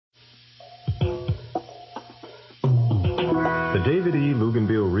David E.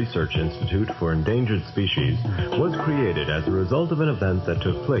 Luganville Research Institute for Endangered Species was created as a result of an event that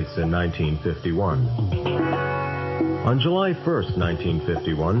took place in 1951. On July 1st,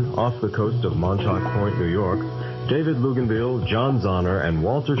 1951, off the coast of Montauk Point, New York, David Luganville, John Zahner, and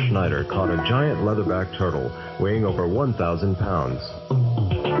Walter Schneider caught a giant leatherback turtle weighing over 1,000 pounds.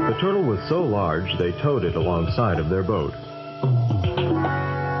 The turtle was so large they towed it alongside of their boat.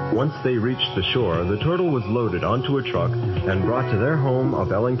 Once they reached the shore, the turtle was loaded onto a truck and brought to their home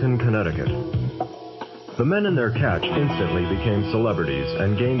of Ellington, Connecticut. The men in their catch instantly became celebrities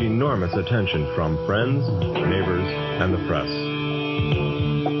and gained enormous attention from friends, neighbors, and the press.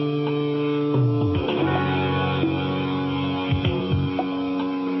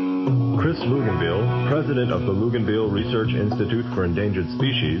 Chris Luganville, president of the Luganville Research Institute for Endangered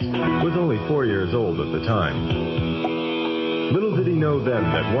Species, was only 4 years old at the time. Little did he know then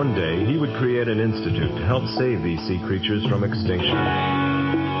that one day he would create an institute to help save these sea creatures from extinction.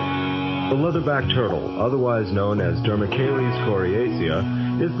 The leatherback turtle, otherwise known as Dermacales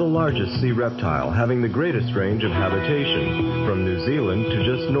coriacea, is the largest sea reptile, having the greatest range of habitation, from New Zealand to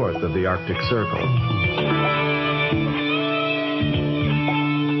just north of the Arctic Circle.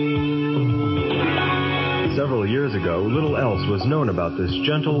 Several years ago, little else was known about this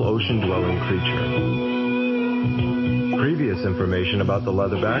gentle ocean-dwelling creature. Previous information about the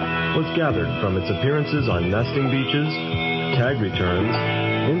leatherback was gathered from its appearances on nesting beaches, tag returns,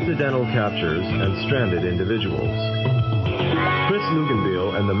 incidental captures, and stranded individuals. Chris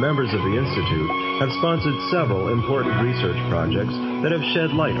Luganville and the members of the Institute have sponsored several important research projects that have shed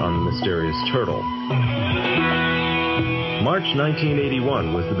light on the mysterious turtle. March 1981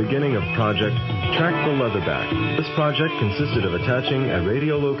 was the beginning of Project Track the Leatherback. This project consisted of attaching a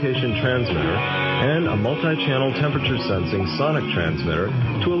radiolocation transmitter and a multi-channel temperature-sensing sonic transmitter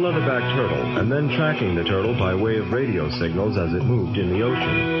to a leatherback turtle, and then tracking the turtle by way of radio signals as it moved in the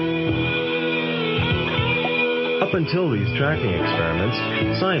ocean. Up until these tracking experiments,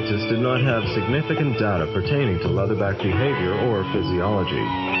 scientists did not have significant data pertaining to leatherback behavior or physiology.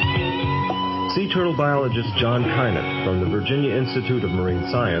 Sea turtle biologist John Kynett from the Virginia Institute of Marine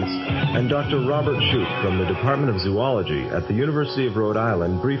Science and Dr. Robert Shoup from the Department of Zoology at the University of Rhode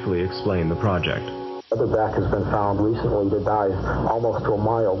Island briefly explained the project. Leatherback has been found recently to dive almost to a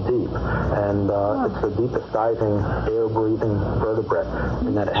mile deep, and it's the deepest diving air-breathing vertebrate,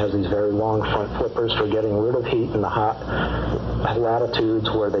 in that it has these very long front flippers for getting rid of heat in the hot latitudes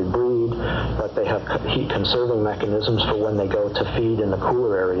where they breed, but they have heat-conserving mechanisms for when they go to feed in the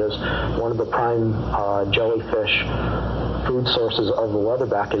cooler areas. One of the prime jellyfish food sources of the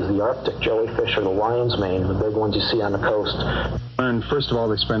leatherback is the Arctic jellyfish, or the lion's mane, the big ones you see on the coast. And first of all,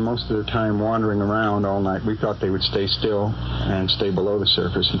 they spend most of their time wandering around all night. We thought they would stay still and stay below the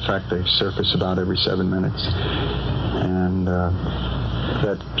surface. In fact, they surface about every 7 minutes. And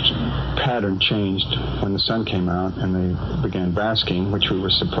that pattern changed when the sun came out and they began basking, which we were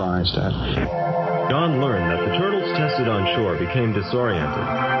surprised at. John learned that the turtles tested on shore became disoriented,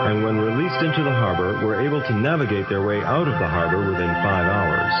 and when released into the harbor, were able to navigate their way out of the harbor within 5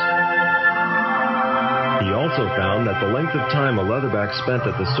 hours. He also found that the length of time a leatherback spent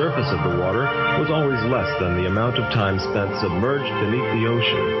at the surface of the water was always less than the amount of time spent submerged beneath the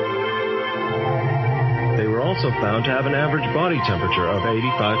ocean. They were also found to have an average body temperature of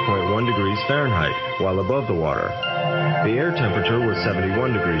 85.1 degrees Fahrenheit while above the water. The air temperature was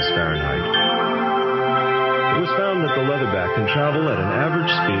 71 degrees Fahrenheit. It was found that the leatherback can travel at an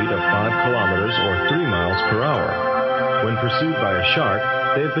average speed of 5 kilometers or 3 miles per hour. When pursued by a shark,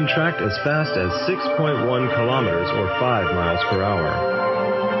 they have been tracked as fast as 6.1 kilometers or 5 miles per hour.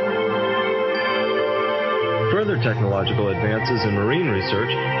 Further technological advances in marine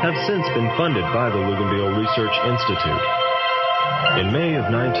research have since been funded by the Luganville Research Institute. In May of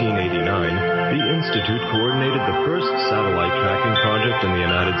 1989, the Institute coordinated the first satellite tracking project in the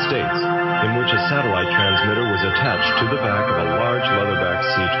United States, in which a satellite transmitter was attached to the back of a large leatherback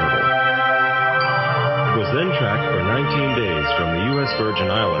sea turtle. It was then tracked for 19 days from the US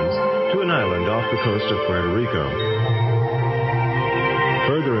Virgin Islands to an island off the coast of Puerto Rico.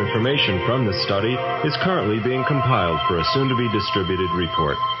 Further information from this study is currently being compiled for a soon-to-be distributed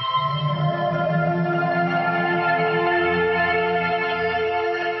report.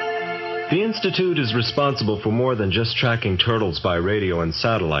 The Institute is responsible for more than just tracking turtles by radio and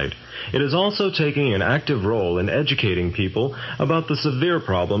satellite. It is also taking an active role in educating people about the severe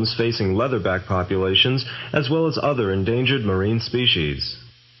problems facing leatherback populations as well as other endangered marine species.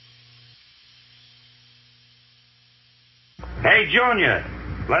 Hey, Junior,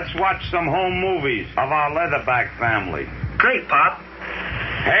 let's watch some home movies of our leatherback family. Great, Pop.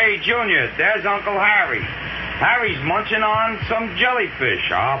 Hey, Junior, there's Uncle Harry. Harry's munching on some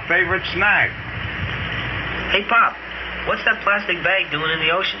jellyfish, our favorite snack. Hey, Pop, what's that plastic bag doing in the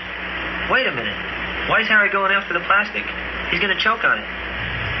ocean? Wait a minute. Why is Harry going after the plastic? He's going to choke on it.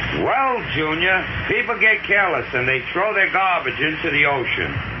 Well, Junior, people get careless and they throw their garbage into the ocean.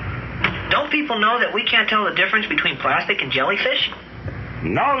 Don't people know that we can't tell the difference between plastic and jellyfish?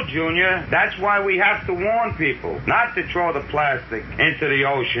 No, Junior. That's why we have to warn people not to throw the plastic into the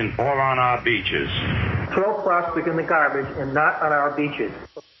ocean or on our beaches. Throw plastic in the garbage and not on our beaches.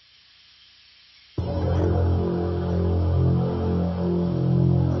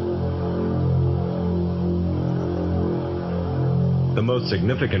 The most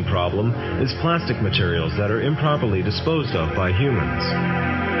significant problem is plastic materials that are improperly disposed of by humans.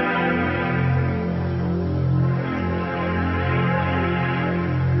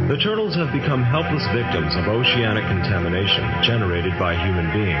 The turtles have become helpless victims of oceanic contamination generated by human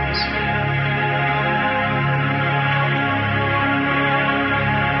beings.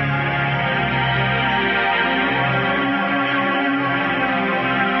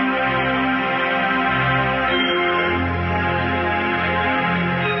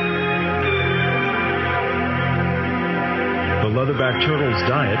 The leatherback turtle's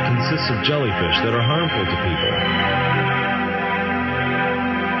diet consists of jellyfish that are harmful to people.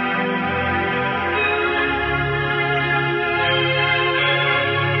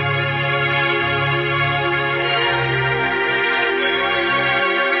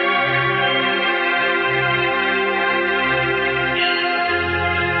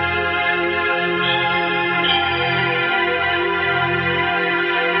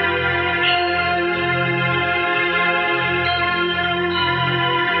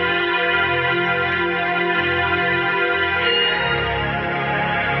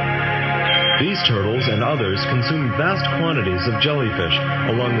 These turtles and others consume vast quantities of jellyfish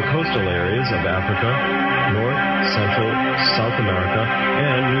along the coastal areas of Africa, North, Central, South America,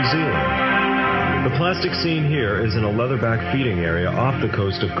 and New Zealand. The plastic seen here is in a leatherback feeding area off the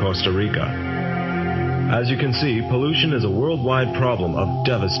coast of Costa Rica. As you can see, pollution is a worldwide problem of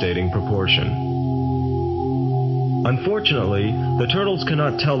devastating proportion. Unfortunately, the turtles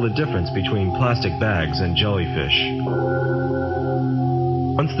cannot tell the difference between plastic bags and jellyfish.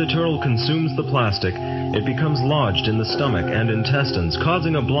 Once the turtle consumes the plastic, it becomes lodged in the stomach and intestines,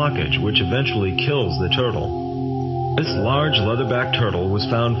 causing a blockage which eventually kills the turtle. This large leatherback turtle was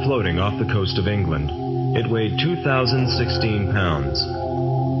found floating off the coast of England. It weighed 2,016 pounds.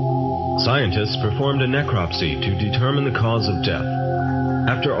 Scientists performed a necropsy to determine the cause of death.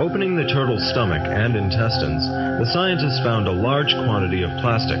 After opening the turtle's stomach and intestines, the scientists found a large quantity of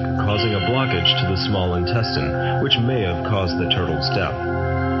plastic, causing a blockage to the small intestine, which may have caused the turtle's death.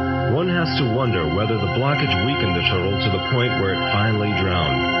 One has to wonder whether the blockage weakened the turtle to the point where it finally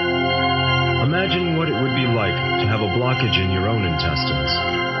drowned. Imagine what it would be like to have a blockage in your own intestines.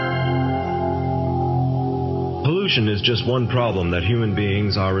 Pollution is just one problem that human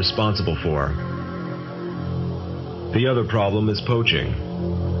beings are responsible for. The other problem is poaching.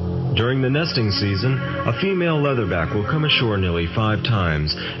 During the nesting season, a female leatherback will come ashore nearly 5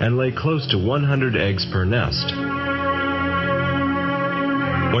 times and lay close to 100 eggs per nest.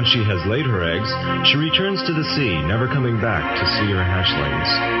 Once she has laid her eggs, she returns to the sea, never coming back to see her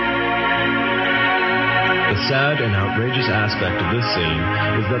hatchlings. The sad and outrageous aspect of this scene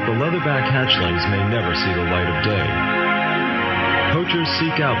is that the leatherback hatchlings may never see the light of day. Poachers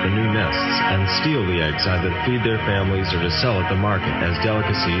seek out the new nests and steal the eggs either to feed their families or to sell at the market as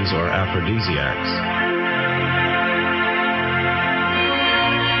delicacies or aphrodisiacs.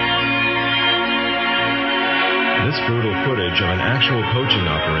 This brutal footage of an actual poaching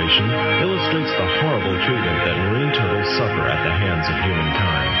operation illustrates the horrible treatment that marine turtles suffer at the hands of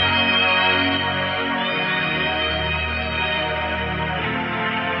humankind.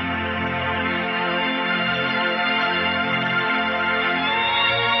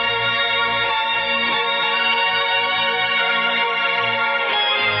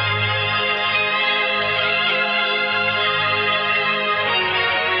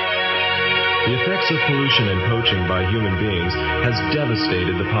 The effects of pollution and poaching by human beings has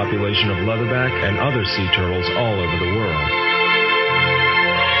devastated the population of leatherback and other sea turtles all over the world.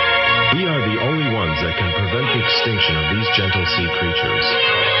 We are the only ones that can prevent the extinction of these gentle sea creatures.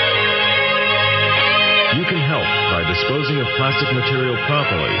 You can help by disposing of plastic material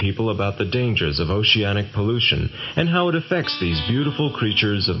properly, people about the dangers of oceanic pollution and how it affects these beautiful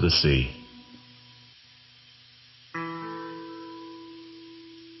creatures of the sea.